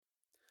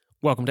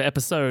Welcome to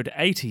episode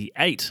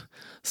 88.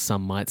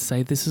 Some might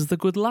say this is the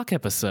good luck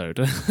episode.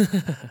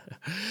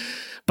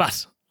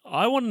 But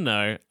I want to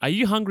know, are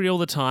you hungry all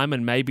the time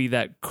and maybe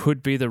that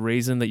could be the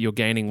reason that you're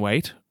gaining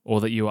weight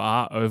or that you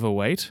are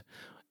overweight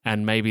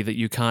and maybe that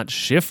you can't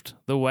shift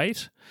the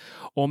weight?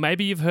 Or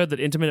maybe you've heard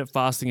that intermittent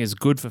fasting is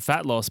good for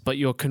fat loss, but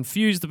you're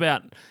confused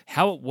about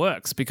how it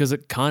works because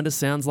it kind of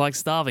sounds like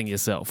starving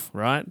yourself,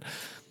 right?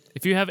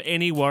 If you have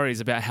any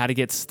worries about how to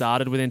get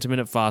started with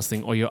intermittent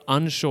fasting or you're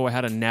unsure how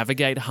to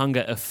navigate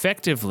hunger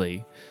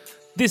effectively,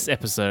 this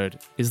episode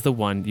is the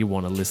one you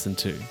want to listen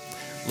to.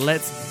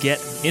 Let's get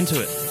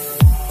into it.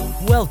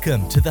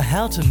 Welcome to the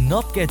How to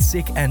Not Get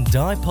Sick and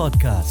Die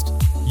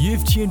podcast.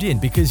 You've tuned in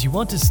because you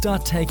want to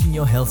start taking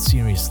your health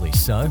seriously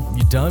so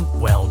you don't,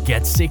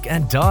 get sick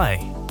and die.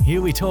 Here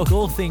we talk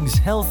all things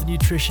health,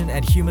 nutrition,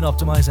 and human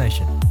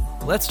optimization.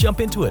 Let's jump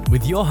into it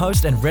with your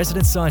host and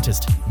resident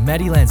scientist,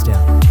 Maddie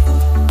Lansdowne.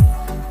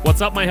 What's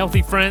up, my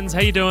healthy friends?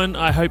 How you doing?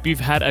 I hope you've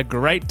had a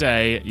great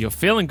day, you're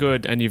feeling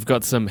good, and you've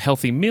got some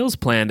healthy meals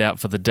planned out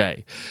for the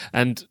day.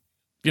 And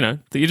you know,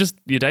 that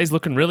your day's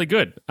looking really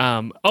good.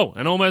 And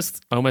I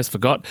almost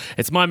forgot.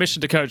 It's my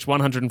mission to coach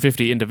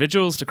 150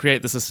 individuals to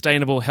create the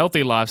sustainable,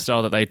 healthy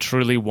lifestyle that they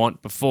truly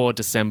want before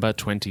December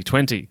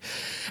 2020.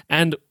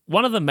 And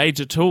one of the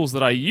major tools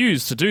that I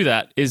use to do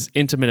that is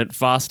intermittent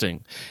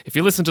fasting. If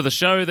you listen to the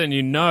show, then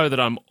you know that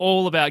I'm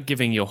all about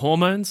giving your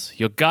hormones,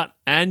 your gut,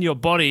 and your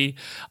body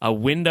a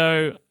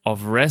window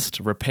of rest,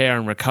 repair,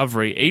 and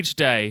recovery each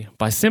day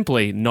by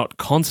simply not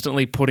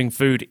constantly putting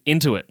food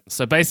into it.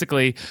 So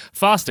basically,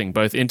 fasting,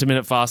 both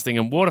intermittent fasting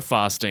and water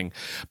fasting.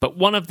 But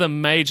one of the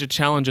major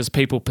challenges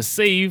people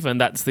perceive, and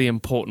that's the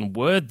important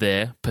word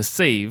there,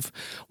 perceive,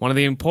 one of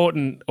the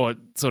important or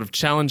sort of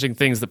challenging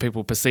things that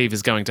people perceive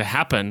is going to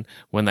happen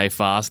when they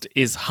fast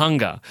is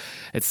hunger.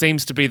 It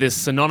seems to be this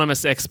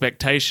synonymous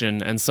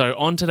expectation. And so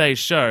on today's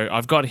show,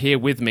 I've got here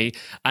with me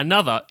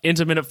another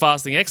intermittent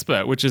fasting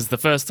expert, which is the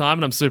first time,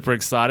 and I'm super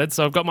excited.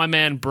 So I've got my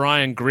man,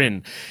 Brian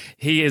Grin.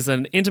 He is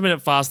an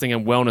intermittent fasting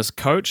and wellness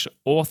coach,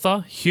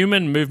 author,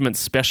 human movement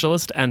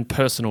specialist, and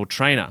personal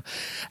trainer.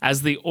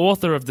 As the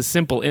author of the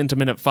Simple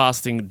Intermittent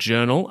Fasting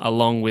Journal,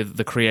 along with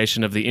the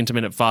creation of the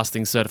Intermittent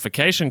Fasting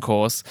Certification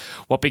course,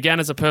 what began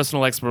as a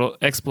personal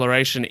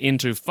exploration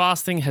into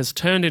fasting has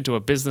turned into a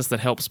business that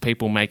helps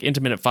people make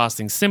intermittent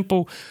fasting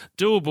simple,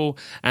 doable,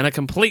 and a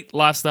complete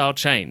lifestyle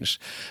change.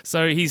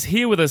 So he's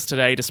here with us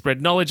today to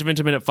spread knowledge of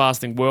intermittent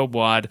fasting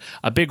worldwide.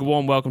 A big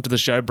warm welcome to the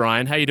show,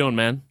 Brian. How you doing,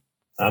 man?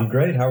 I'm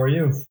great. How are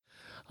you?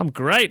 I'm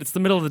great. It's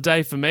the middle of the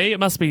day for me. It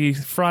must be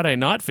Friday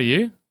night for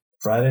you.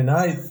 Friday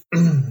night.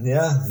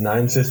 Yeah,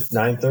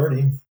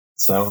 9:30.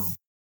 So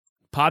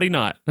party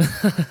night.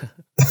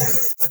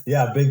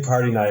 Yeah, big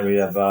party night. We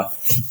have,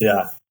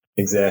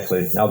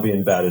 exactly. I'll be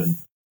in bed in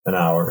an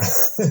hour.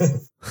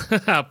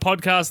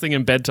 Podcasting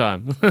and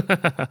bedtime.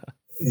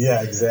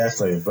 Yeah,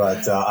 exactly.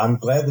 But I'm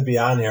glad to be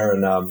on here,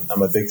 and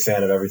I'm a big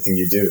fan of everything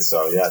you do.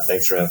 So, yeah,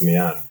 thanks for having me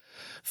on.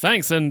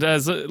 Thanks, and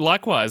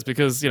likewise,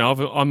 because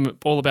I'm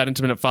all about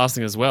intermittent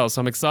fasting as well.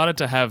 So I'm excited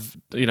to have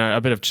a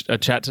bit of a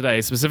chat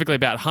today, specifically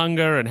about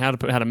hunger and how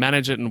to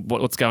manage it and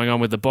what's going on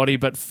with the body.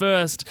 But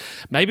first,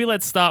 maybe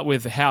let's start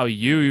with how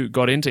you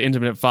got into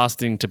intermittent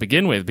fasting to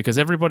begin with, because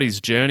everybody's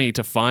journey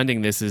to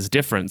finding this is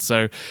different.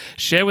 So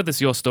share with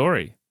us your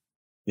story.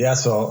 Yeah,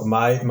 so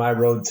my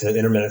road to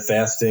intermittent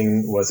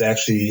fasting was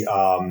actually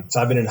so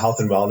I've been in health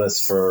and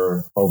wellness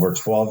for over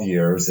 12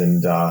 years,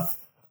 and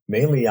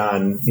mainly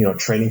on,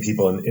 training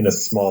people in a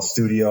small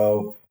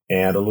studio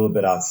and a little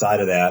bit outside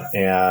of that.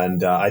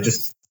 And I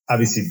just,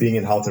 obviously being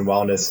in health and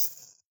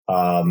wellness,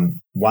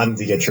 wanting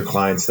to get your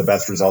clients the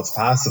best results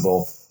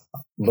possible,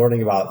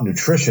 learning about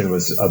nutrition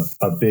was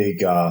a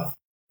big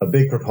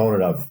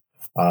proponent of.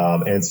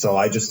 And so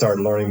I just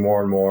started learning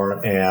more and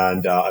more.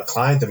 And a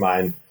client of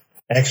mine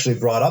actually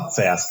brought up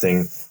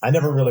fasting. I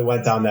never really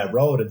went down that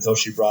road until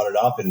she brought it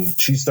up, and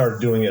she started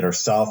doing it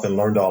herself and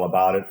learned all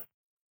about it.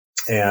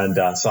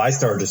 And so I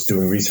started just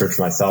doing research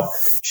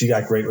myself. She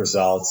got great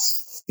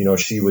results.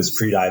 She was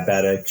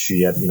pre-diabetic.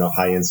 She had,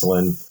 high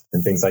insulin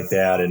and things like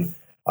that, and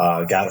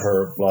got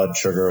her blood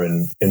sugar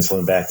and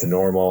insulin back to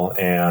normal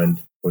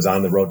and was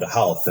on the road to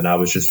health. And I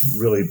was just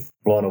really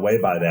blown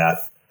away by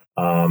that.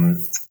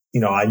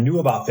 I knew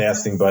about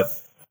fasting, but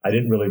I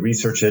didn't really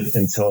research it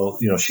until,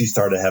 she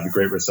started having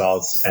great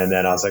results. And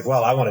then I was like,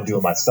 well, I want to do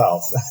it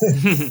myself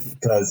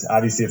because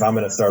obviously if I'm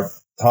going to start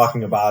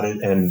talking about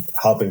it and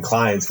helping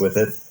clients with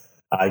it,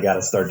 I got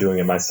to start doing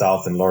it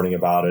myself and learning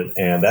about it.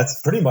 And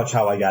that's pretty much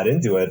how I got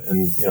into it.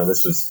 And,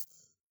 this was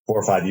 4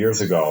 or 5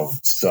 years ago.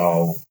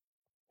 So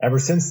ever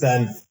since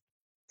then,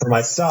 for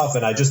myself,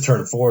 and I just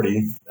turned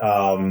 40.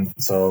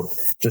 So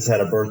just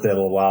had a birthday a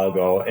little while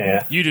ago.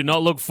 And you do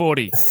not look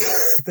 40.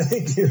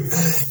 Thank you.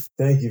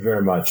 Thank you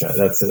very much.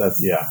 That's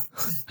yeah.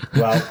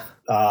 Well,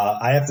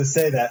 I have to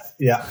say that,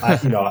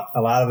 a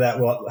lot of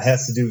that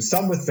has to do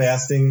some with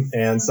fasting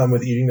and some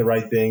with eating the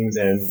right things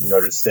and,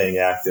 just staying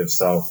active.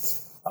 So,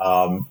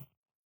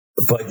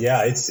 but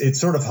yeah, it's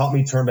sort of helped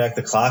me turn back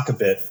the clock a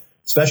bit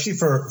especially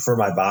for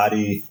my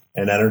body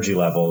and energy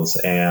levels.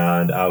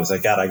 And I was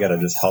like, God, I got to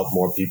just help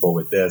more people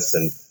with this.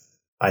 And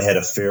I had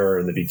a fear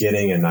in the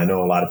beginning, and I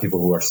know a lot of people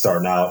who are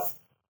starting out,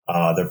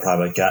 they're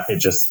probably like, God,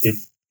 it's just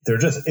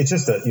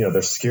that, you know,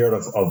 they're scared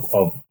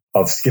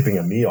of skipping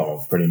a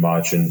meal pretty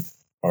much,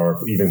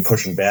 or even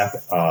pushing back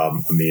a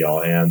meal.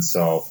 And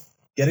so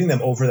getting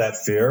them over that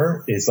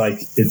fear is like,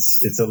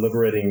 it's a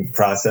liberating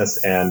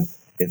process. And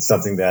it's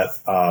something that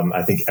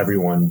I think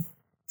everyone,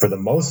 for the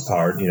most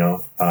part, you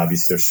know,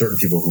 obviously there's certain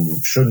people who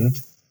shouldn't,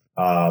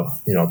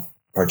 you know,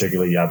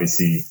 particularly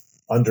obviously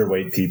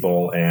underweight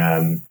people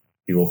and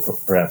people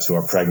perhaps who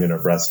are pregnant or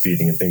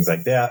breastfeeding and things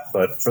like that.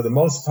 But for the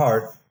most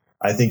part,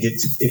 I think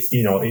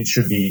it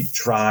should be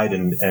tried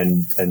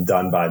and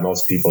done by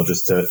most people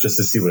just to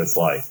see what it's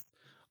like.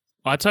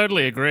 I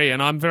totally agree, and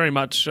I'm very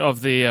much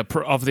of the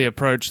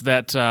approach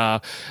that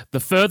the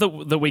further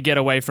that we get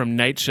away from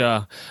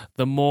nature,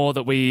 the more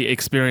that we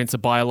experience a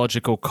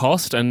biological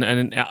cost,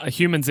 and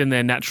humans in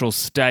their natural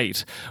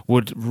state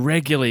would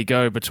regularly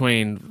go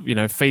between, you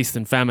know, feast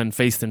and famine,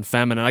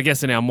 and I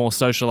guess in our more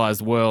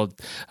socialized world,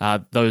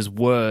 those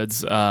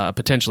words are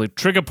potentially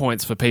trigger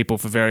points for people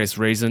for various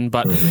reasons,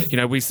 but you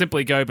know, we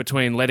simply go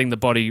between letting the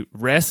body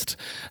rest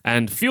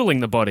and fueling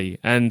the body,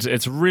 and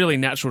it's really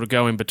natural to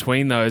go in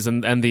between those,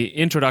 and the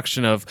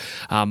introduction of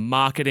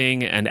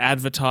marketing and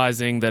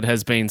advertising that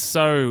has been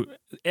so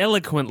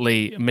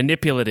eloquently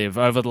manipulative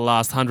over the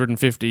last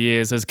 150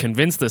 years has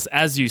convinced us,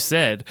 as you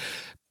said,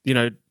 you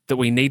know, that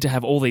we need to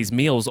have all these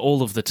meals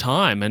all of the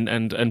time,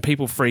 and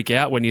people freak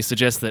out when you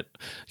suggest that.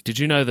 Did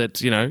you know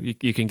that, you know,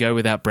 you can go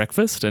without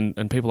breakfast? And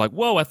people are like,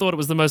 whoa, I thought it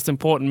was the most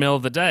important meal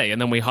of the day.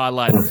 And then we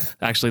highlight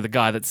actually the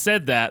guy that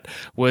said that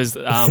was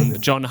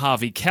John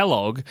Harvey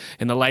Kellogg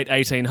in the late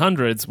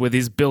 1800s with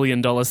his $1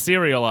 billion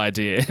cereal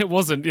idea. It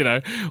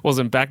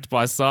wasn't backed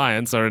by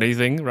science or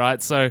anything,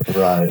 right? So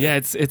yeah,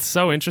 it's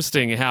so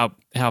interesting how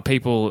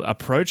people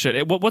approach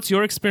it. What's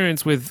your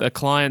experience with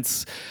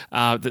clients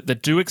that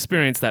do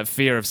experience that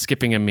fear of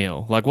skipping a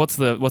meal? Like, what's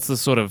the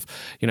sort of,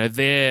 you know,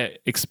 their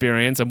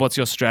experience, and what's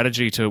your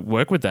strategy to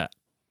work with that?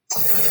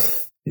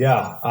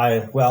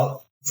 Yeah,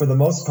 well, for the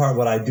most part,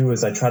 what I do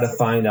is I try to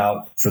find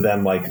out for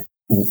them, like,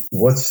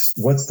 what's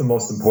the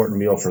most important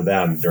meal for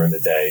them during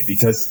the day,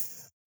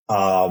 because you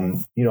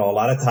know, a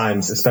lot of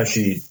times,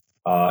 especially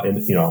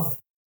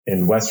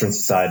in Western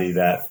society,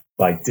 that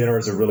like dinner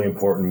is a really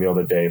important meal of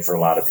the day for a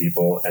lot of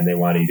people, and they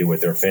want to eat it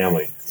with their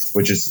family,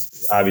 which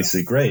is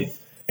obviously great.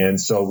 And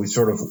so we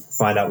sort of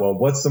find out, well,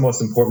 what's the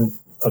most important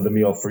of the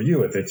meal for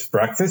you? If it's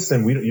breakfast,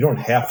 then you don't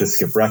have to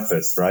skip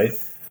breakfast, right?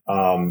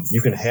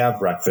 You can have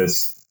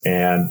breakfast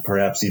and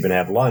perhaps even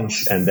have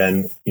lunch, and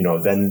then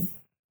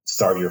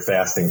start your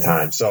fasting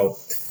time. So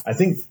I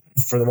think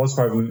for the most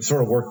part, we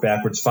sort of work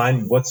backwards,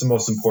 find what's the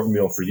most important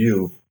meal for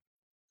you,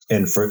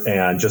 and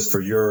just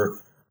for your,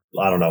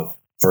 I don't know,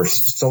 for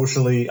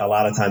socially, a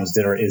lot of times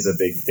dinner is a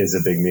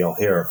big meal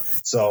here.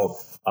 So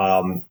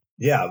we'll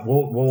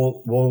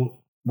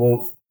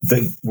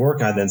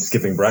work on then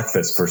skipping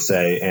breakfast per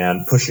se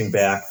and pushing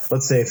back.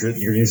 Let's say if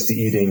you're used to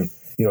eating,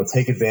 you know,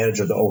 take advantage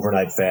of the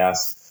overnight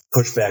fast,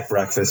 push back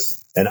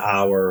breakfast an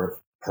hour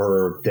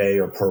per day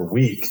or per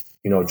week.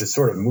 You know, just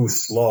sort of move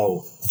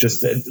slow.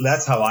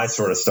 That's how I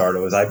sort of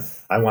started. Was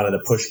I wanted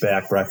to push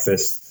back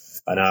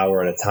breakfast an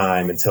hour at a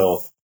time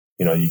until,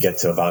 you know, you get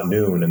to about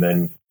noon, and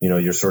then, you know,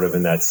 you're sort of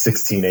in that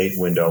 16-8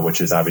 window,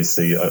 which is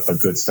obviously a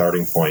good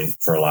starting point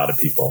for a lot of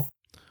people.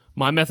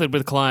 My method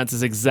with clients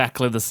is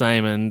exactly the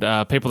same, and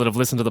people that have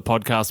listened to the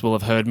podcast will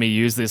have heard me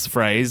use this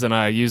phrase, and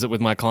I use it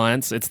with my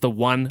clients. It's the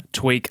 1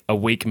 tweak a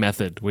week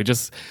method. We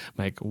just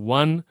make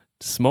one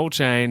small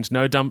change,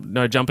 no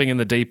jumping in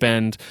the deep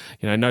end,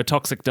 you know, no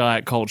toxic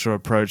diet culture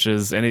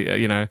approaches,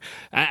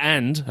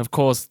 and of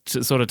course,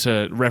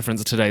 to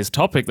reference today's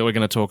topic that we're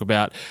going to talk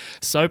about,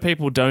 so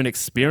people don't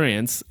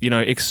experience, you know,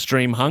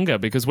 extreme hunger,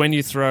 because when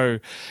you throw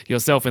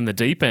yourself in the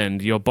deep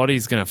end, your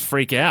body's going to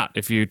freak out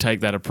if you take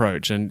that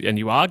approach, and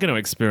you are going to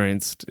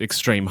experience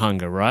extreme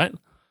hunger, right?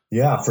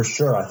 Yeah, for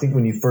sure. I think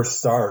when you first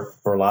start,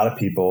 for a lot of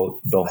people,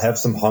 they'll have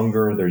some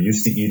hunger. They're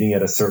used to eating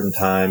at a certain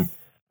time.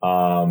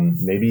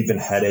 Maybe even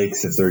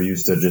headaches if they're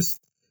used to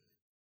just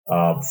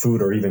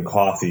food or even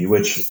coffee,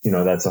 which, you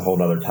know, that's a whole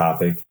other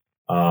topic.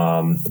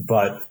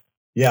 But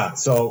yeah,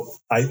 so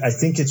I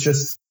think it's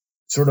just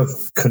sort of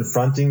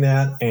confronting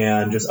that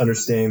and just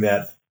understanding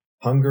that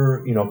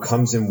hunger, you know,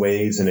 comes in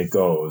waves and it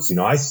goes. You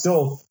know, I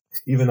still,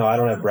 even though I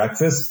don't have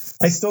breakfast,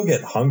 I still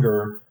get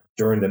hunger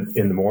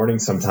in the morning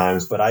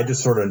sometimes, but I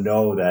just sort of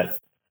know that,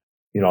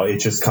 you know, it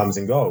just comes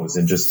and goes,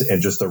 and just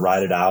to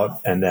ride it out.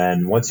 And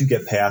then once you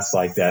get past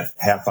like that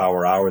half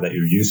hour that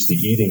you're used to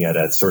eating at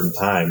a certain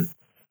time,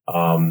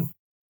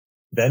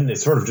 then it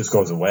sort of just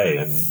goes away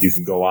and you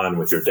can go on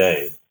with your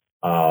day.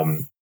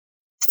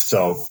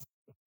 So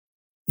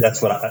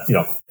that's what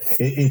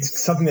it's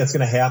something that's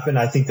going to happen.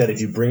 I think that if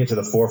you bring it to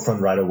the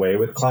forefront right away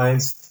with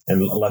clients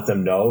and let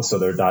them know, so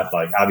they're not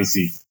like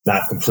obviously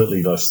not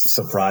completely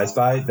surprised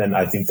by it, then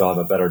I think they'll have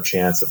a better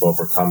chance of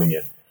overcoming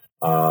it.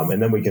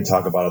 And then we can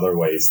talk about other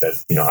ways that,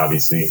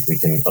 obviously we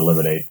can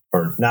eliminate,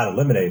 or not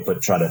eliminate,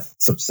 but try to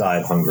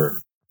subside hunger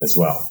as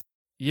well.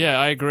 Yeah,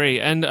 I agree.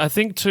 And I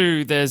think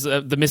too, there's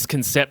the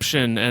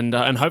misconception,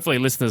 and hopefully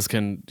listeners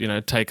can,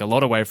 take a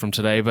lot away from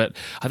today. But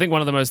I think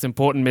one of the most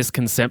important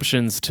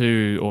misconceptions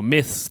or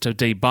myths to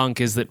debunk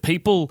is that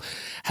people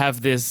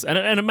have this, and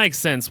it makes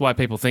sense why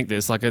people think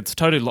this, like it's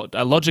totally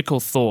a logical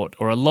thought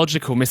or a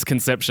logical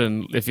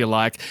misconception, if you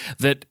like,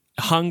 that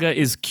hunger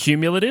is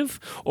cumulative,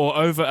 or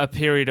over a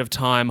period of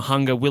time,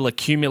 hunger will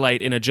accumulate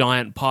in a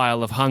giant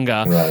pile of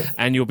hunger, right,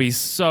 and you'll be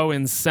so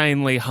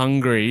insanely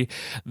hungry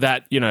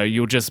that,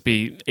 you'll just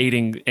be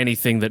eating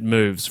anything that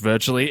moves,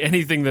 virtually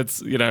anything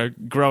that's,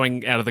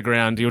 growing out of the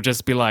ground. You'll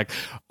just be like,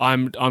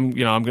 I'm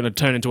going to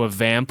turn into a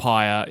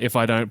vampire if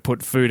I don't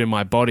put food in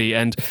my body.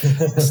 And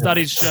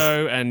studies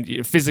show,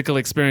 and physical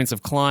experience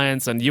of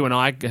clients, and you and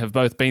I have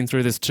both been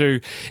through this too,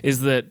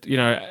 is that,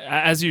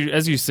 as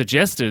you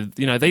suggested,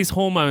 these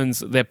hormones,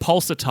 they're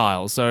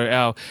pulsatile.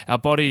 So our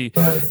body,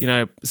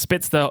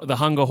 spits the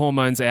hunger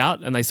hormones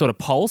out, and they sort of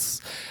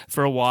pulse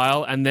for a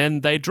while, and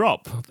then they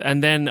drop.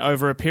 And then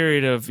over a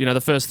period of, the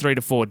first 3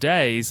 to 4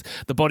 days,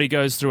 the body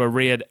goes through a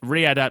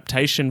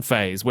readaptation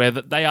phase where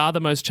they are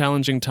the most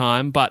challenging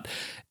time, but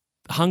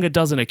hunger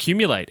doesn't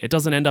accumulate. It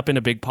doesn't end up in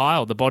a big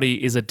pile. The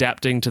body is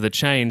adapting to the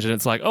change, and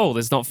it's like, oh,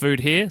 there's not food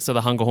here, so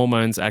the hunger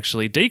hormones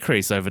actually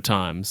decrease over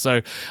time.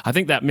 So I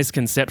think that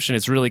misconception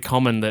is really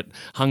common, that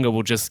hunger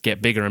will just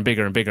get bigger and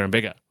bigger and bigger and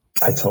bigger.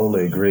 I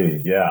totally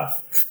agree. Yeah.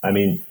 I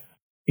mean,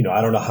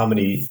 I don't know how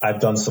many, I've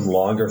done some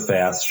longer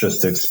fasts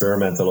just to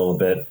experiment a little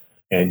bit.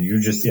 And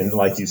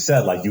like you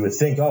said, like you would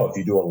think, oh, if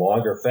you do a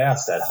longer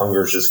fast, that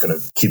hunger is just going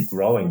to keep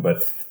growing,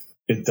 but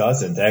it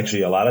doesn't.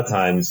 Actually, a lot of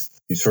times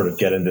you sort of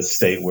get in this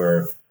state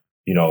where,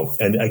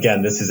 and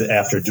again, this is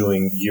after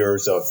doing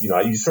years of,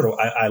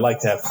 I like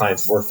to have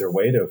clients work their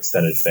way to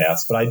extended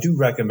fast, but I do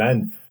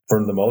recommend,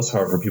 for the most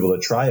part, for people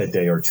to try a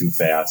day or two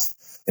fast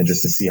and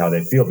just to see how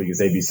they feel, because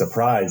they'd be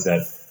surprised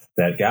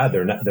that God,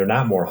 they're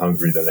not more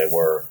hungry than they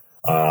were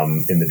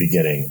in the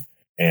beginning.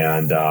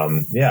 And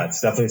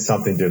it's definitely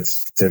something to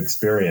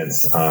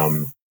experience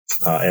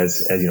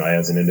as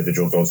an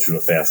individual goes through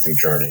a fasting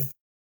journey.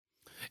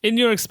 In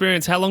your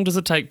experience, how long does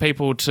it take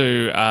people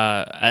to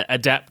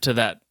adapt to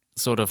that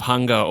sort of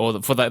hunger,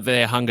 or for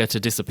their hunger to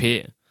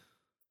disappear?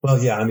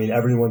 Well, yeah, I mean,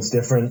 everyone's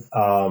different.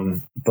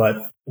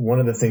 But one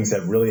of the things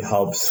that really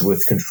helps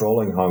with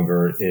controlling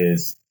hunger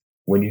is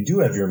when you do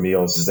have your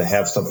meals, is to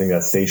have something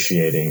that's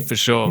satiating. For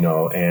sure.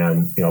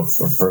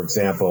 For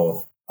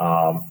example,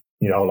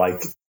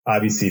 like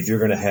obviously if you're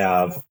going to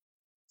have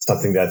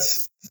something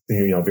that's,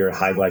 very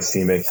high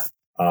glycemic,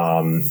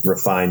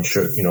 refined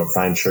sugars,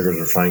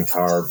 refined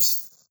carbs,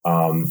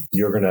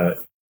 you're going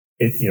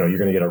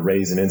to get a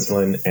raise in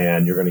insulin,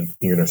 and you're going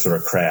to sort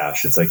of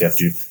crash. It's like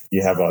after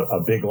you have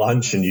a big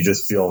lunch and you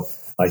just feel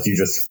like you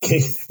just,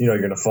 you're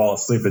going to fall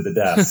asleep at the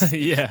desk.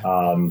 Yeah.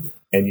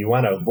 And you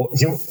want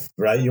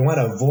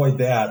to avoid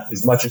that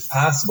as much as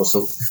possible.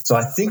 So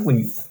I think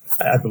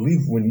I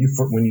believe when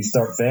you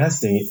start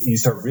fasting, you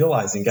start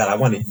realizing, God, I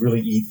want to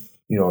really eat,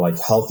 like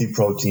healthy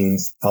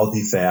proteins,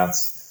 healthy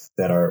fats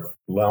that are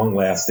long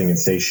lasting and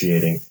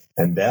satiating.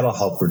 And that'll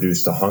help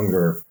reduce the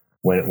hunger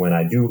when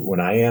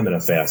I am in a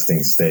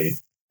fasting state.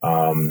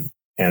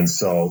 And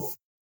so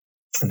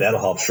that'll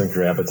help shrink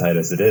your appetite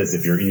as it is.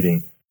 If you're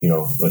eating,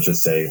 let's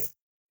just say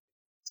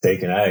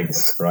steak and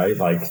eggs, right?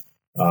 Like,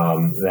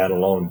 that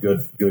alone,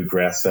 good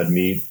grass-fed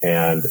meat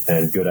and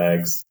good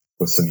eggs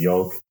with some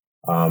yolk.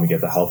 You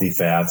get the healthy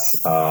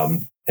fats,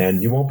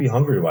 and you won't be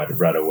hungry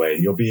right away.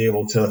 You'll be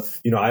able to,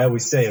 I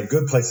always say a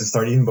good place to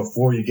start even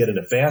before you get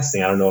into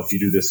fasting. I don't know if you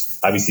do this,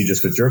 obviously,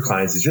 just with your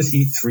clients, is just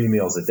eat 3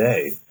 meals a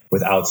day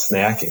without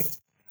snacking.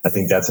 I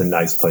think that's a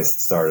nice place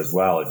to start as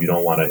well if you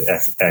don't want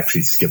to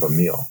actually skip a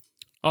meal.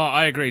 Oh,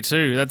 I agree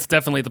too. That's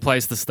definitely the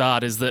place to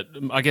start, is that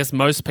I guess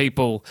most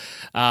people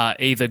are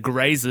either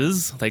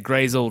grazers, they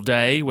graze all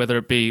day, whether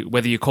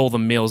you call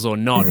them meals or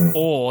not,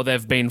 or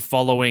they've been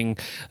following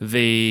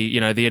the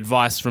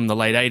advice from the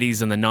late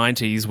 80s and the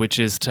 90s, which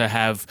is to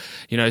have,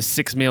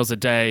 6 meals a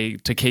day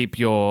to keep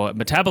your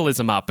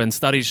metabolism up. And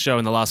studies show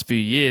in the last few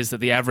years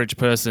that the average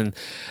person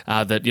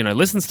that,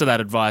 listens to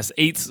that advice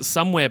eats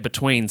somewhere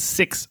between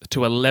 6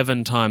 to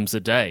 11 times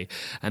a day.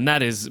 And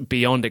that is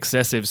beyond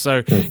excessive.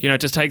 So,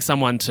 just take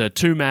someone to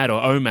 2MAD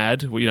or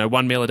OMAD,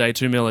 1 meal a day,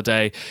 2 meal a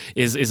day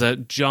is a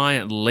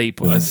giant leap.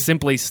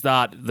 Simply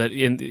start that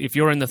if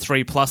you're in the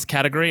 3+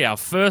 category, our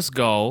first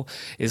goal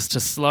is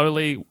to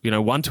slowly,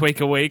 1 tweak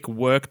a week,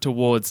 work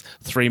towards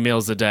 3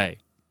 meals a day.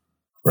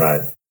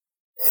 Right.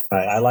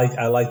 I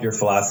like your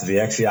philosophy.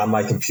 Actually, on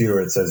my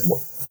computer, it says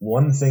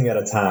one thing at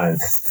a time.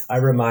 I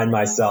remind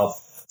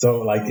myself.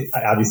 So like,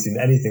 obviously in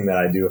anything that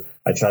I do,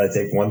 I try to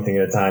take one thing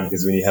at a time,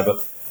 because when you have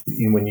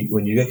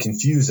when you get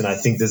confused, and I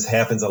think this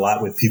happens a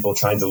lot with people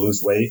trying to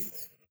lose weight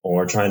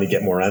or trying to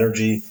get more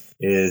energy,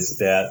 is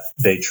that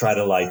they try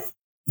to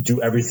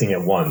do everything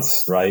at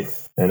once, right?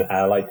 And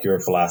I like your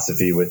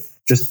philosophy with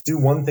just do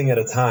one thing at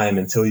a time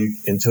until you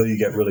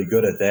get really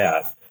good at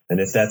that. And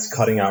if that's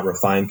cutting out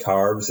refined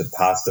carbs and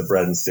pasta,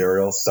 bread, and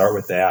cereal, start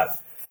with that,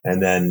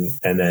 and then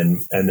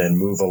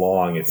move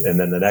along. And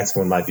then the next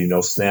one might be no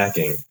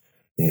snacking,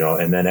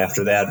 and then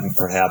after that,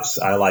 perhaps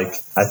I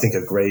think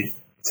a great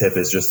tip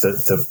is just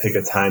to pick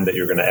a time that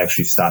you're going to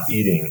actually stop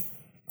eating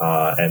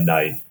at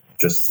night.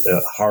 Just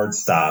a hard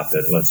stop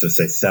at, let's just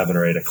say, 7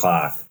 or 8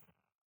 o'clock.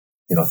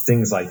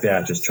 Things like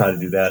that. Just try to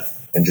do that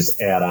and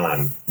just add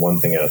on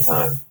one thing at a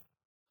time.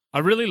 I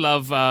really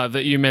love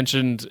that you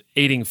mentioned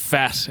eating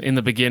fat in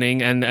the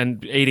beginning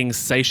and eating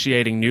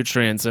satiating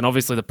nutrients. And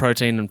obviously the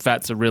protein and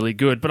fats are really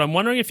good. But I'm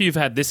wondering if you've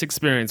had this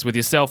experience with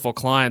yourself or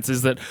clients,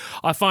 is that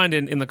I find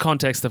in the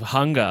context of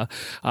hunger,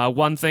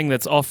 one thing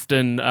that's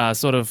often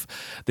sort of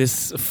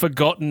this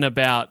forgotten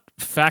about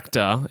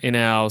factor in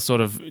our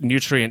sort of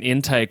nutrient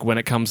intake when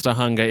it comes to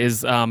hunger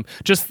is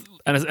just...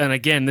 And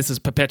again, this is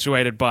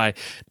perpetuated by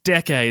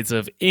decades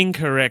of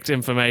incorrect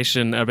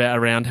information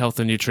around health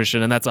and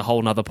nutrition, and that's a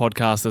whole nother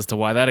podcast as to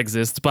why that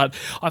exists. But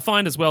I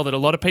find as well that a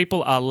lot of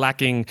people are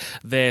lacking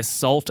their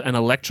salt and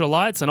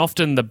electrolytes, and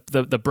often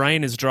the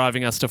brain is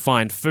driving us to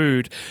find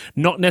food,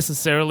 not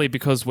necessarily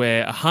because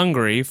we're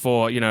hungry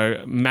for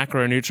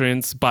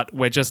macronutrients, but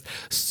we're just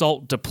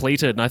salt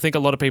depleted. And I think a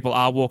lot of people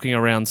are walking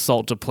around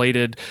salt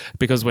depleted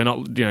because we're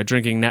not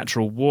drinking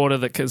natural water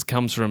that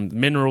comes from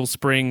mineral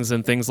springs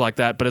and things like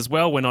that. But as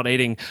well, we're not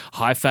eating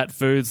high-fat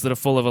foods that are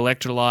full of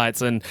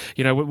electrolytes. And,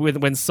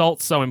 when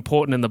salt's so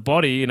important in the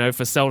body,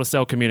 for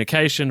cell-to-cell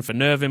communication, for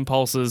nerve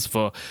impulses,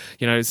 for,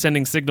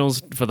 sending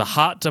signals for the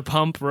heart to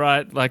pump,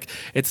 right? Like,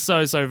 it's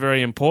so, so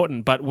very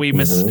important. But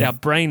our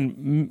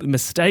brain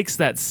mistakes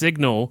that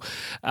signal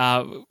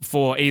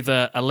for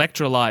either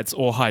electrolytes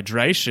or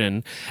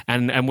hydration,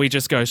 and we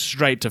just go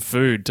straight to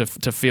food to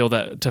fill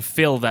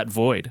that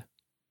void.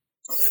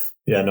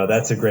 Yeah, no,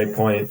 that's a great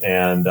point.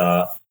 And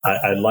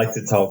I like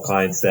to tell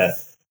clients that,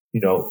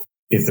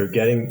 if they're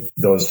getting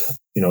those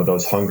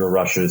hunger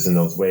rushes and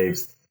those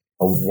waves,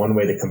 one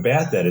way to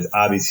combat that is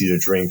obviously to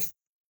drink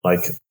like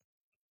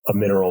a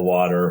mineral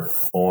water,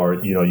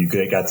 or, you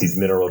got these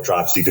mineral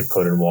drops you could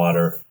put in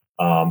water,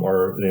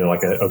 or,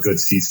 like a good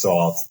sea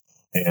salt.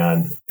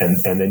 And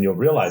then you'll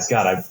realize,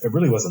 God, I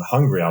really wasn't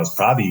hungry. I was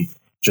probably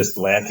just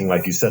lacking,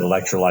 like you said,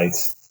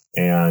 electrolytes,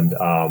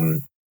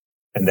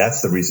 and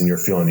that's the reason you're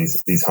feeling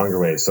these hunger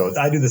waves. So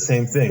I do the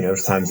same thing.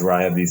 There's times where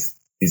I have these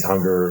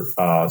hunger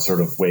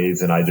sort of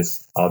waves, and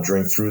I'll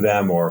drink through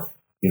them, or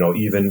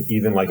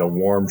even like a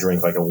warm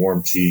drink, like a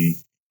warm tea,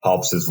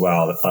 helps as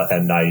well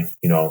at night.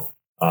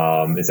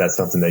 Is that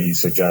something that you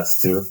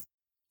suggest too?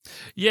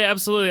 Yeah,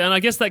 absolutely. And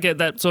I guess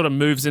that sort of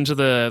moves into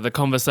the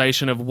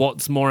conversation of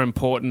what's more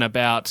important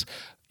about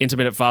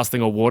intermittent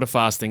fasting or water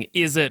fasting.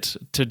 Is it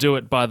to do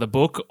it by the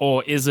book,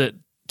 or is it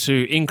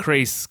to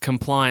increase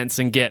compliance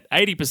and get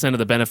 80% of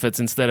the benefits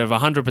instead of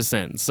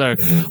 100%. So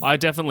I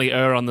definitely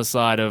err on the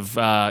side of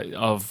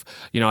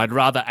I'd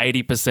rather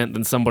 80%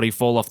 than somebody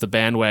fall off the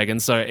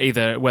bandwagon. So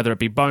either whether it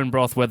be bone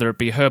broth, whether it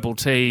be herbal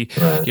tea,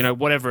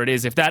 whatever it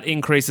is, if that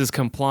increases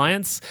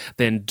compliance,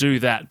 then do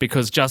that,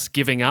 because just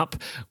giving up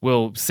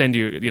will send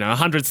you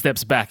 100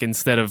 steps back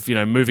instead of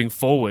moving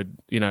forward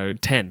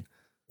 10.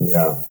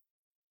 Yeah,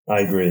 I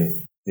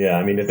agree. Yeah,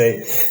 I mean, if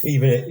they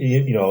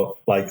even,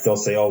 like they'll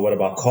say, oh, what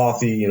about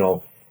coffee?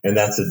 And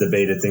that's a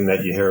debated thing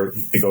that you hear.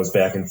 It goes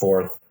back and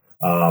forth.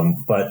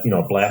 But,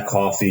 black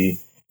coffee,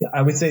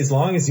 I would say, as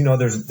long as,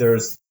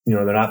 there's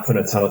they're not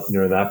putting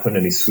they're not putting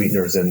any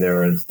sweeteners in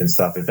there and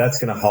stuff. If that's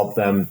going to help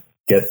them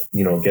get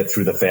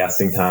through the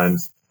fasting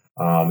times,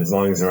 as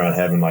long as they're not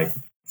having like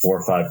 4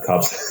 or 5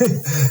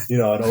 cups,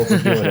 and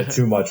overdoing it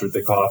too much with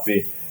the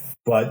coffee.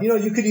 But,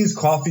 you could use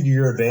coffee to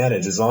your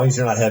advantage as long as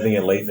you're not having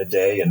it late in the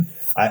day. And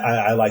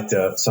I like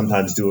to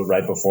sometimes do it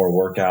right before a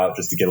workout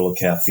just to get a little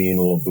caffeine,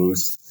 a little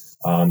boost.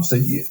 So,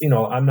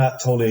 I'm not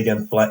totally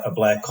against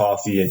black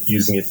coffee and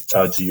using it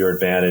to your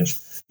advantage,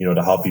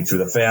 to help you through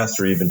the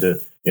fast, or even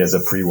as a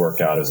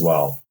pre-workout as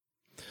well.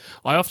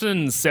 I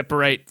often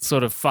separate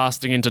sort of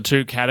fasting into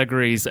 2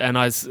 categories, and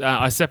I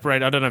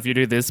separate, I don't know if you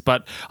do this,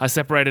 but I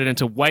separate it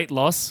into weight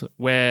loss,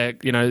 where,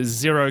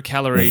 0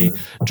 calorie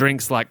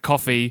drinks like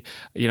coffee,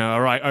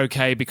 are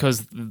okay,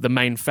 because the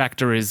main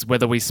factor is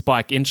whether we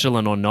spike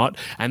insulin or not.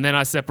 And then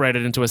I separate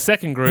it into a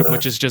second group,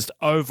 which is just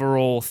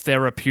overall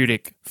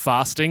therapeutic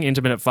fasting,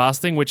 intermittent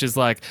fasting, which is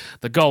like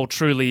the goal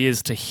truly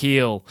is to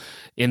heal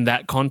in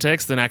that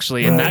context. And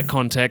actually in that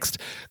context,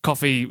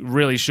 coffee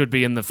really should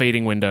be in the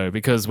feeding window,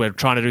 because we're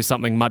trying to do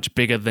something much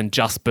bigger than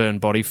just burn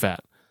body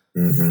fat.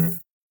 Mm-hmm.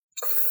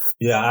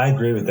 Yeah, I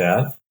agree with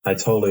that. I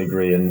totally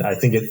agree. And I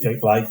think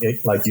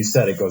like you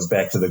said, it goes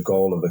back to the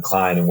goal of the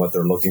client and what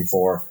they're looking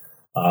for.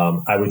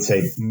 I would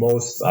say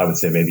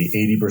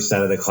maybe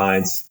 80% of the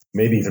clients,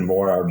 maybe even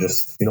more, are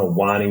just,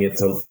 wanting it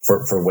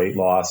for weight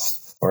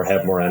loss or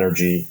have more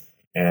energy.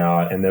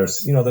 And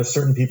there's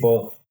certain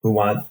people who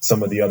want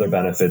some of the other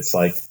benefits,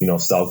 like,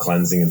 cell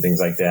cleansing and things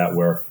like that,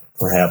 where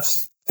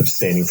perhaps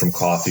abstaining from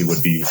coffee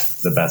would be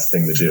the best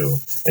thing to do,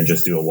 and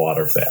just do a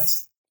water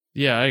fast.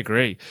 Yeah, I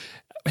agree.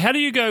 How do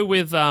you go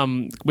with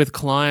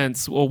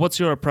clients, or what's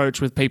your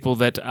approach with people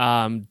that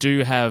do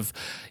have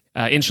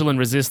insulin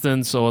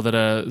resistance or that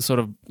are sort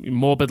of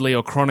morbidly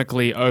or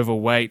chronically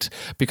overweight,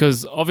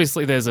 because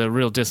obviously there's a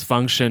real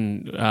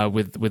dysfunction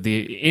with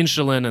the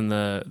insulin and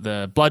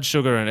the blood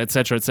sugar and et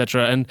cetera, et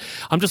cetera. And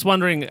I'm just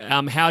wondering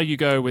how you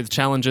go with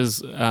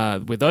challenges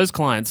with those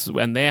clients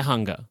and their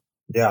hunger.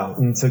 Yeah,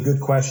 it's a good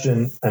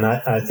question. And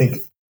I think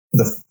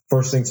the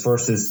first things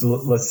first is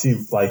let's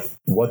see like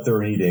what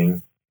they're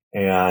eating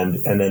and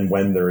then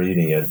when they're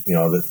eating it.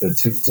 The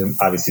two,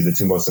 obviously the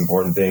two most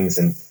important things,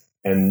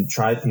 and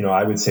try,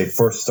 I would say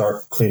first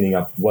start cleaning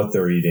up what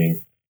they're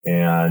eating.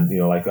 And,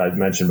 like I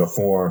mentioned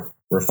before,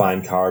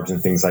 refined carbs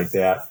and things like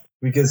that.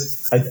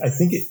 Because I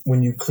think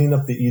when you clean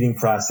up the eating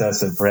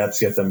process and perhaps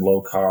get them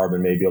low carb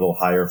and maybe a little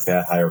higher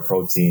fat, higher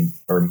protein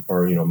or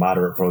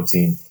moderate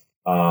protein,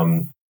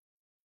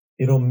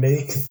 it'll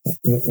make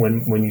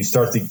when you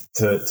start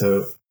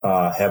to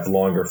have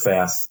longer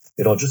fasts,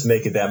 it'll just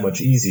make it that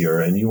much easier.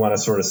 And you want to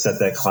sort of set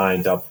that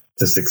client up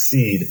to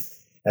succeed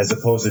as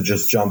opposed to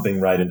just jumping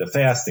right into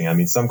fasting. I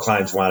mean, some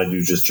clients want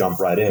to just jump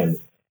right in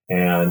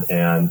and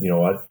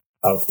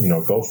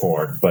go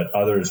for it. But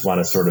others want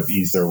to sort of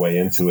ease their way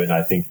into it. And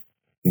I think,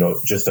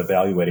 just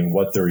evaluating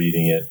what they're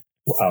eating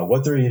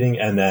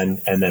and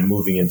then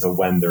moving into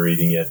when they're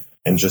eating it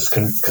and just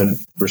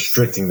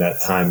restricting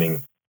that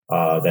timing,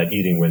 that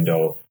eating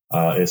window,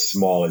 as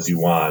small as you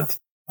want,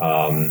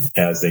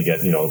 as they get,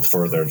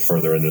 further and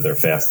further into their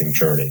fasting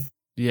journey.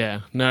 Yeah,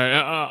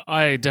 no,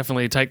 I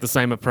definitely take the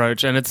same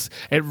approach, and it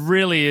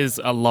really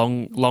is a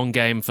long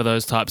game for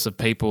those types of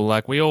people.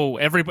 Like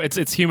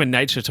it's human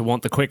nature to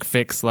want the quick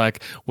fix.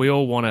 Like we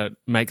all want to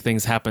make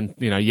things happen,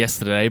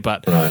 yesterday,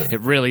 but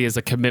It really is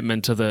a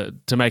commitment to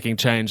making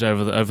change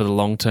over the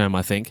long term,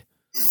 I think.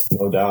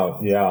 No doubt,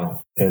 yeah,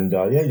 and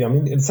I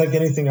mean, it's like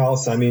anything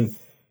else. I mean,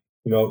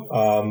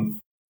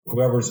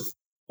 whoever's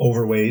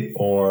overweight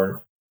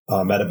or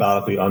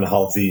metabolically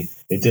unhealthy,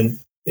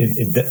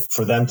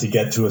 for them to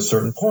get to a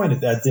certain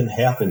point, that didn't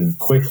happen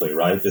quickly,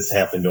 right? This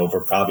happened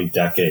over probably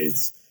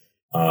decades.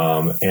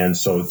 And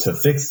so to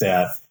fix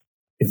that,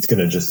 it's going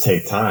to just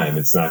take time.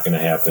 It's not going to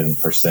happen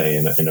per se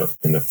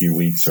in a few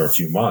weeks or a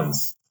few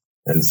months.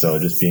 And so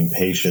just being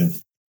patient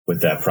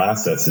with that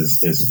process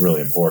is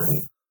really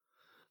important.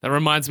 That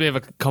reminds me of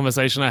a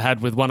conversation I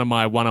had with one of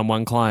my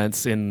one-on-one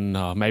clients in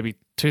maybe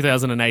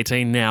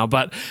 2018 now,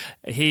 but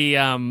we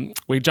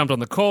jumped on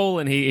the call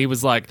and he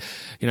was like,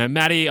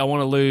 Matty, I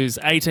want to lose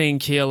 18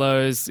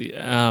 kilos.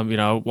 I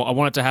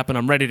want it to happen.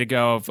 I'm ready to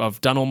go.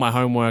 I've done all my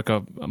homework.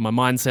 My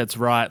mindset's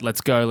right.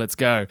 Let's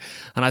go.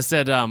 And I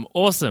said,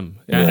 awesome.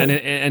 Yeah.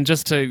 And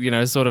just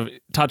to, sort of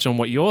touch on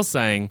what you're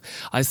saying,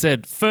 I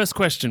said, first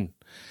question,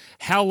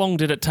 how long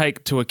did it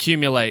take to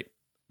accumulate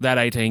that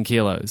 18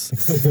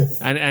 kilos?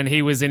 and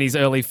he was in his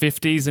early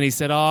 50s and he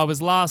said, I was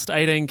last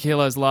 18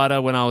 kilos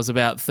lighter when I was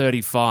about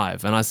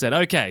 35. And I said,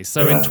 okay,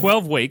 so in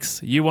 12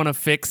 weeks, you want to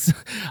fix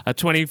a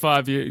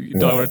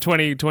 25-year or a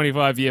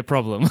 25-year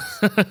problem,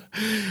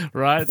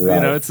 right?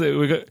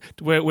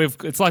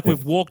 It's like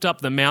we've walked up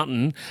the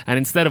mountain and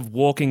instead of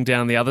walking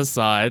down the other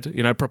side,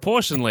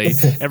 proportionally,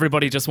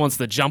 everybody just wants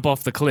to jump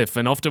off the cliff.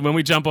 And often when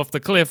we jump off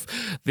the cliff,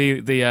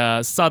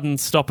 the sudden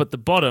stop at the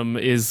bottom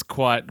is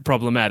quite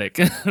problematic,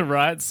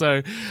 right?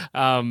 So,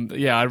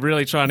 I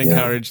really try and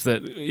encourage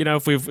that,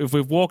 if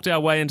we've walked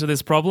our way into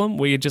this problem,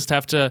 we just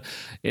have to,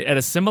 at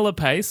a similar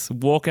pace,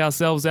 walk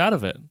ourselves out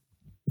of it.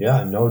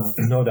 Yeah, no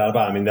doubt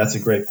about it. I mean, that's a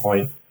great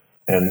point,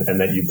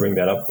 and that you bring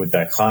that up with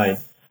that client,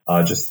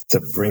 just to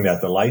bring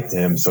that to light to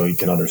him so he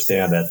can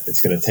understand that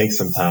it's going to take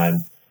some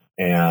time.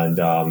 And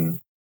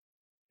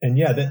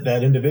that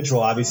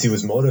individual obviously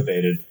was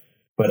motivated,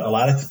 but a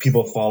lot of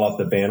people fall off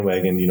the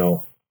bandwagon,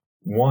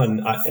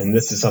 One, and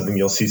this is something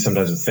you'll see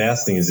sometimes with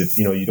fasting, is if,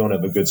 you don't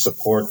have a good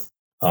support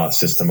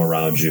system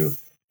around you.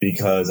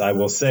 Because I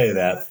will say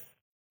that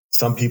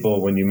some people,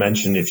 when you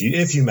mention, if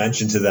you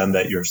mention to them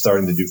that you're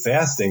starting to do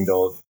fasting,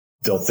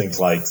 they'll think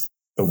like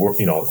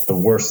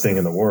the worst thing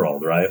in the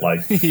world, right?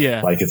 Like,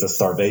 like it's a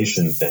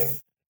starvation thing.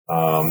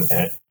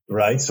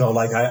 Right. So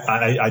like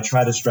I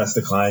try to stress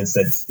to clients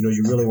that,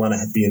 you really want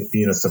to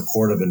be in a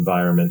supportive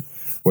environment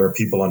where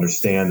people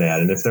understand that.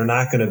 And if they're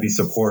not going to be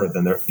supportive,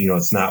 then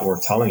it's not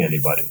worth telling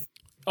anybody.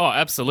 Oh,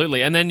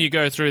 absolutely. And then you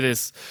go through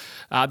this,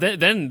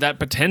 then that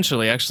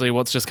potentially, actually,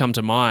 what's just come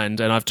to mind,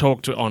 and I've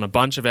talked on a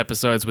bunch of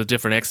episodes with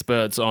different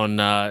experts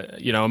on,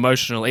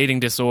 emotional eating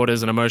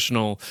disorders and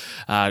emotional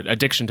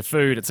addiction to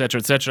food, et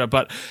cetera,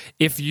 but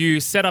if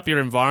you set up your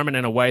environment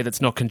in a way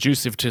that's not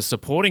conducive to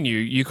supporting you,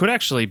 you could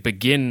actually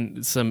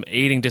begin some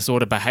eating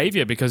disorder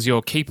behavior because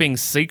you're keeping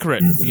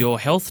secret your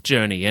health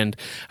journey, and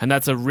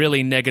that's a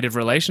really negative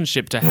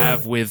relationship to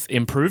have with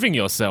improving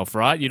yourself,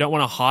 right? You don't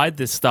want to hide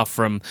this stuff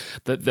from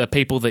the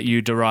people that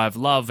you derive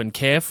love and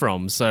care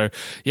from. So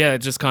yeah,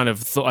 just kind of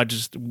thought,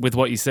 with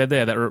what you said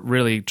there, that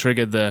really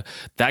triggered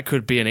that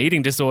could be an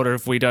eating disorder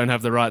if we don't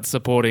have the right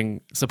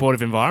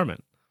supportive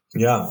environment.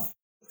 Yeah.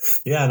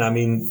 And I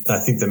mean, I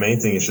think the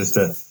main thing is just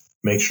to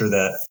make sure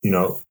that,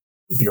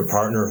 your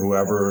partner,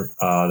 whoever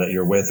that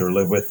you're with or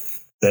live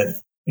with, that,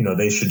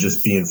 they should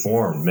just be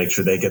informed, make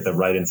sure they get the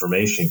right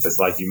information. Because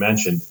like you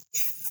mentioned,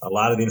 a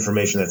lot of the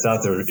information that's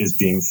out there is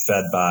being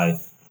fed by,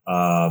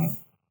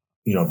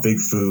 big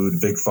food,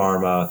 big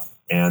pharma,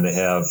 and they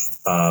have,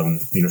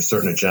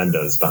 certain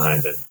agendas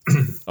behind it.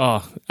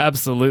 Oh,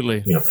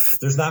 absolutely.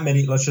 There's not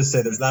many, let's just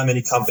say there's not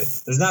many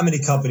companies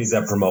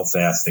that promote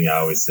fasting, I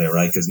always say,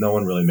 right? Because no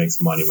one really makes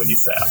money when you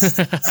fast.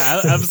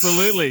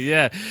 Absolutely.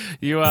 Yeah.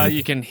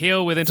 You can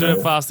heal with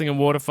intermittent fasting and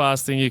water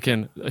fasting. You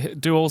can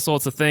do all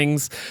sorts of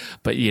things,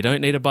 but you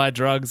don't need to buy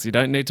drugs. You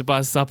don't need to buy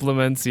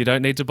supplements. You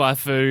don't need to buy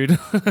food.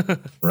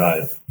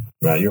 Right.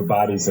 Your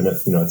body's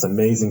it's an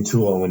amazing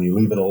tool. And when you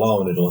leave it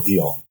alone, it'll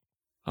heal.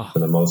 For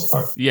the most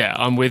part. Yeah,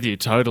 I'm with you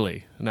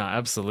totally. No,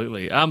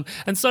 absolutely. And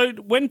so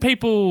when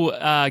people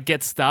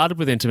get started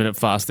with intermittent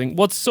fasting,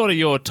 what's sort of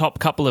your top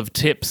couple of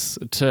tips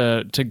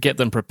to get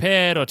them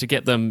prepared or to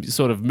get them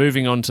sort of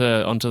moving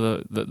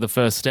onto the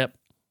first step?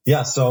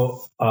 Yeah.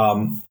 So,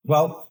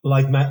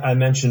 like I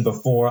mentioned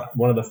before,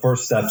 one of the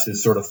first steps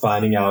is sort of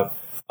finding out,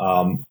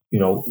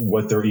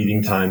 what their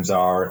eating times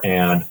are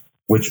and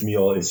which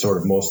meal is sort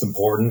of most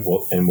important.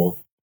 We'll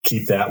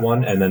keep that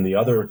one. And then the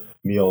other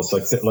meals,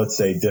 like let's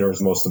say dinner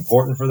is most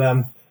important for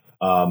them.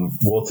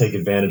 We'll take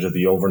advantage of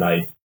the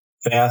overnight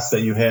fast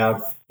that you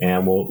have,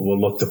 and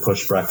we'll look to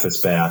push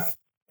breakfast back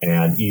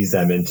and ease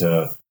them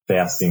into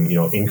fasting,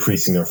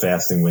 increasing their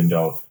fasting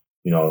window.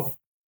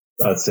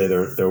 Let's say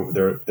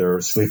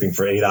they're sleeping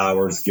for 8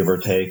 hours, give or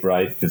take,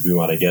 right? Because we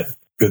want to get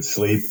good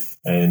sleep,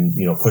 and,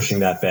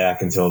 pushing that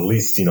back until at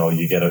least,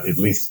 you get at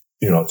least,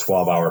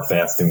 12-hour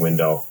fasting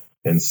window.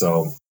 And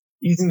so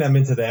easing them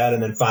into that,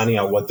 and then finding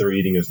out what they're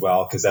eating as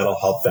well, because that'll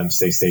help them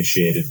stay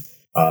satiated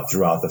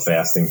throughout the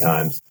fasting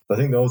times. So I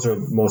think those are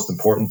most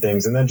important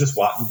things. And then just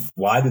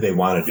why do they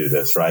want to do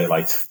this, right?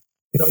 Like,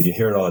 you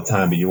hear it all the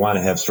time, but you want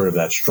to have sort of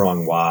that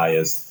strong why.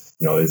 Is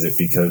it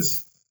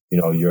because,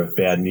 you have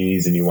bad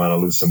knees and you want to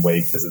lose some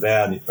weight because of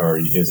that? Or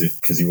is it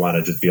because you want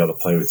to just be able to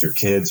play with your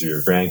kids or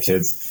your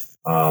grandkids?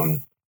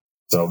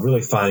 So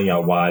really finding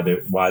out why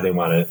they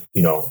want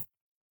to,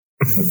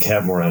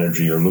 have more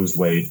energy or lose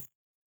weight.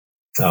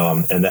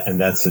 And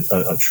that's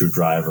a true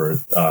driver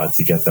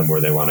to get them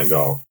where they want to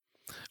go.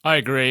 I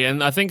agree,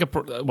 and I think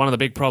one of the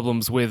big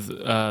problems with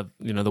the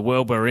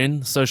world we're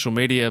in, social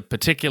media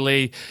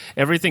particularly,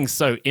 everything's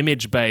so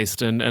image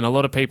based, and a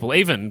lot of people,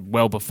 even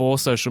well before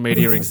social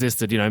media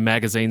existed,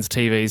 magazines,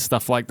 TVs,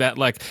 stuff like that.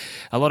 Like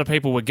a lot of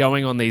people were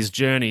going on these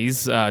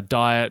journeys,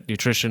 diet,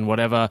 nutrition,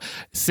 whatever,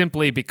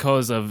 simply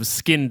because of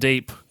skin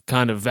deep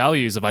kind of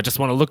values of I just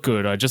want to look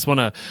good, I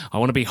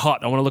want to be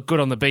hot, I want to look good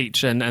on the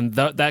beach, and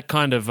that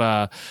kind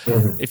of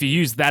if you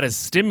use that as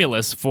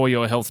stimulus for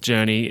your health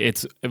journey,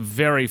 it's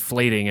very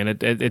fleeting, and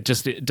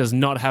it does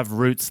not have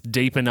roots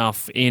deep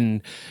enough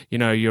in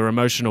your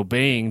emotional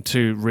being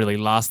to really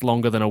last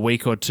longer than a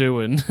week or two,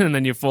 and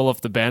then you fall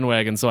off the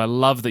bandwagon. So I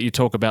love that you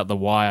talk about the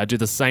why. I do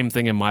the same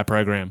thing in my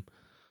program.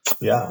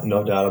 Yeah,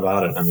 no doubt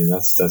about it. I mean,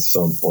 that's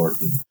so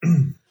important.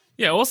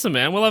 Yeah, awesome,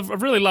 man. Well,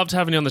 I've really loved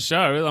having you on the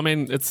show. I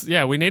mean,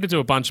 we need to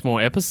do a bunch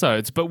more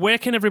episodes, but where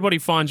can everybody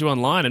find you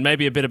online, and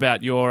maybe a bit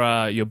about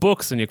your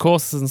books and your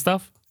courses and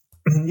stuff?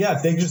 Yeah,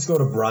 if they just go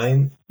to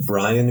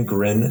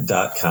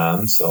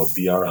briangryn.com, so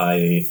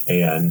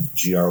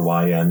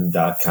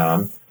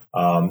BrianGryn.com.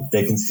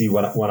 They can see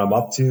what I'm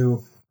up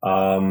to.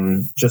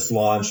 Just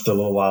launched a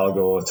little while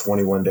ago a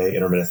 21-day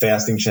intermittent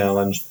fasting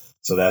challenge.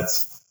 So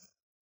that's,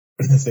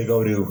 if they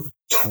go to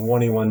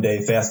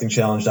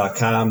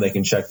 21dayfastingchallenge.com, they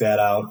can check that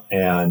out.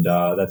 And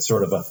that's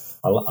sort of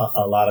a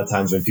lot of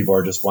times when people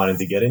are just wanting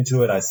to get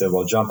into it, I said,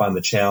 well, jump on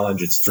the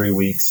challenge. It's 3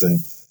 weeks, and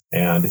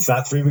it's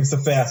not 3 weeks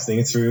of fasting.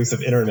 It's 3 weeks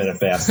of intermittent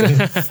fasting.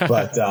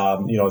 But,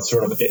 it's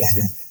sort of,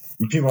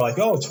 people are like,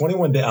 oh,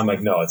 21 days. I'm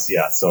like, no,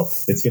 so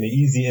it's going to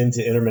ease you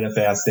into intermittent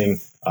fasting,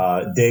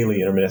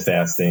 daily intermittent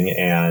fasting,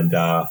 and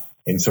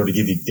sort of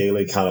give you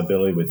daily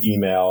accountability with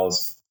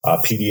emails,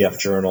 PDF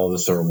journal to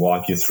sort of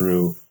walk you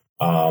through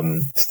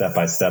step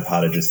by step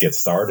how to just get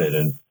started.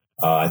 And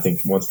I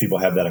think once people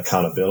have that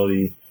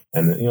accountability,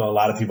 and a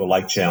lot of people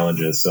like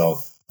challenges, so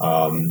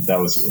that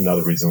was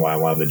another reason why I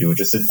wanted to do it,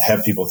 just to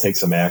have people take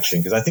some action.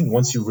 Because I think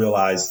once you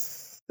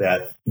realize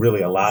that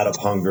really a lot of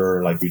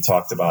hunger, like we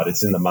talked about,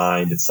 it's in the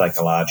mind, it's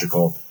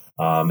psychological,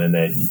 and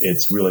that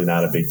it's really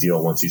not a big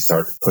deal once you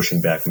start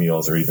pushing back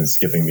meals or even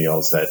skipping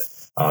meals, that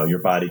your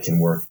body can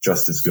work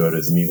just as good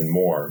as, and even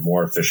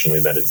more efficiently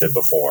than it did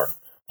before.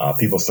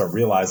 People start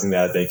realizing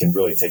that they can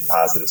really take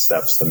positive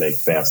steps to make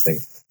fasting,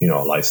 a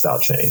lifestyle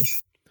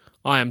change.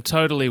 I am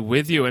totally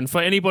with you. And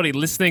for anybody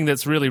listening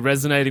that's really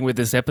resonating with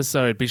this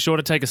episode, be sure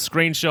to take a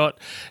screenshot,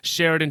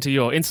 share it into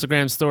your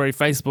Instagram story,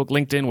 Facebook,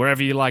 LinkedIn,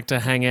 wherever you like to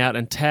hang out,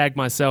 and tag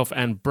myself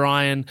and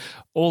Brian.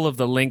 All of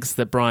the links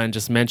that Brian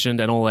just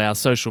mentioned and all our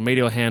social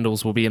media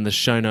handles will be in the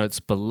show notes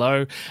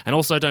below. And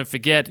also don't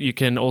forget, you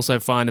can also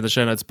find in the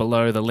show notes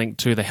below the link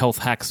to the Health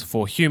Hacks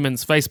for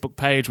Humans Facebook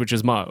page,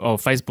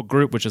 Facebook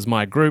group, which is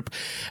my group.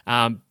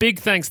 Big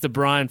thanks to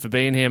Brian for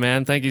being here,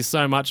 man. Thank you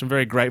so much. I'm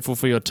very grateful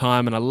for your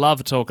time, and I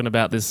love talking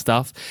about this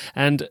stuff.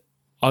 And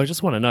I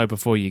just want to know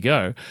before you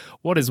go,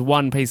 what is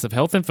one piece of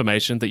health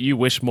information that you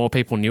wish more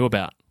people knew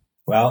about?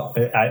 Well,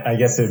 I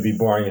guess it would be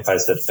boring if I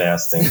said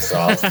fasting. So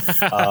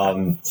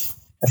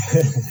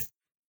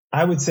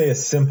I would say a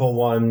simple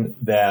one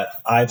that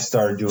I've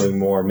started doing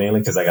more, mainly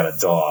because I got a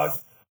dog,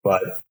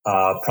 but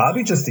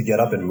probably just to get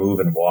up and move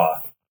and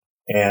walk.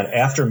 And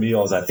after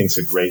meals, I think it's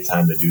a great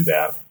time to do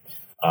that.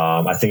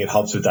 I think it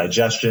helps with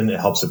digestion. It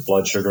helps with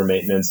blood sugar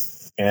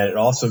maintenance. And it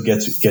also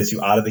gets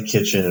you out of the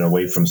kitchen and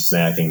away from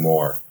snacking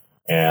more.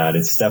 And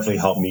it's definitely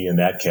helped me in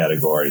that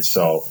category.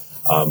 So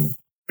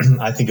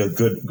I think a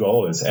good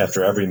goal is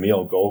after every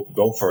meal,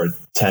 go for a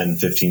 10,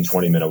 15,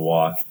 20-minute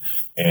walk.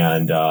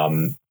 And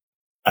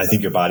I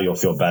think your body will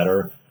feel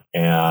better,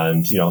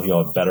 and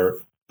you'll have better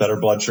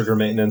blood sugar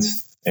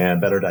maintenance and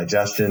better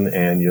digestion,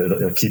 and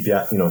it'll keep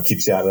you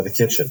keeps you out of the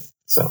kitchen.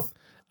 So,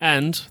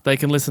 and they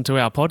can listen to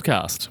our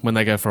podcast when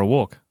they go for a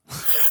walk.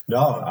 No,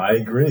 I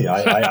agree.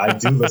 I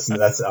do listen to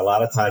that a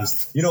lot of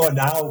times.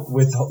 Now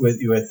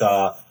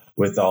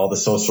with all the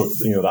social,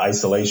 the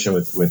isolation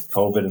with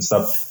COVID and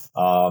stuff.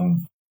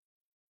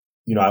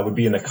 I would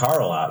be in the car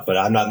a lot, but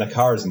I'm not in the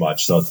car as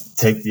much. So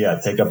take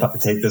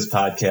this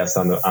podcast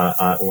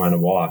on a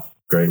walk.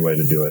 Great way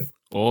to do it.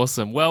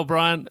 Awesome. Well,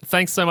 Brian,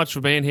 thanks so much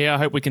for being here. I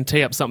hope we can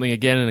tee up something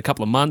again in a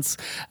couple of months.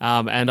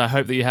 And I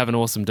hope that you have an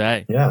awesome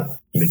day. Yeah,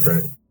 it'd be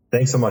great.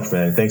 Thanks so much,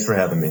 man. Thanks for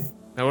having me.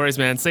 No worries,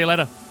 man. See you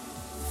later.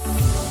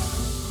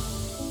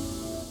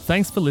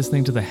 Thanks for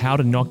listening to the How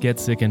to Not Get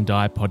Sick and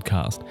Die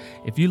podcast.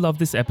 If you love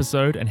this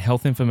episode and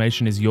health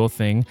information is your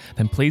thing,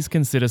 then please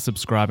consider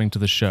subscribing to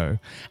the show.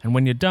 And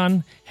when you're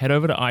done, head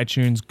over to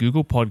iTunes,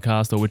 Google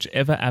Podcast, or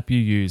whichever app you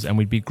use, and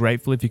we'd be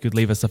grateful if you could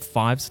leave us a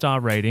 5-star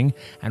rating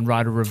and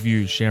write a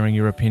review sharing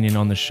your opinion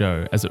on the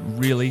show, as it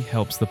really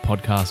helps the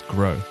podcast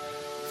grow.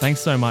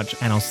 Thanks so much,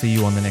 and I'll see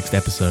you on the next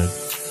episode.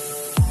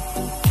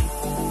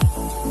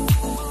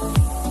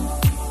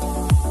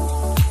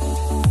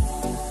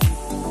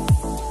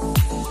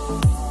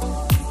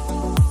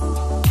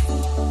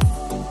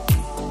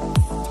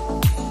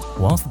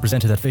 Whilst the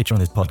presenter that feature on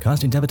this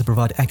podcast endeavour to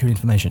provide accurate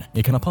information,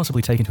 it cannot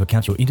possibly take into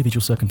account your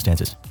individual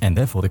circumstances, and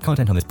therefore the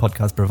content on this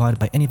podcast provided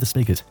by any of the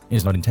speakers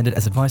is not intended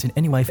as advice in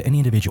any way for any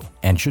individual,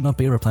 and should not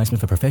be a replacement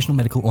for professional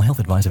medical or health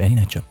advice of any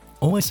nature.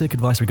 Always seek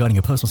advice regarding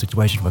your personal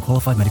situation from a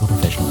qualified medical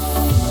professional.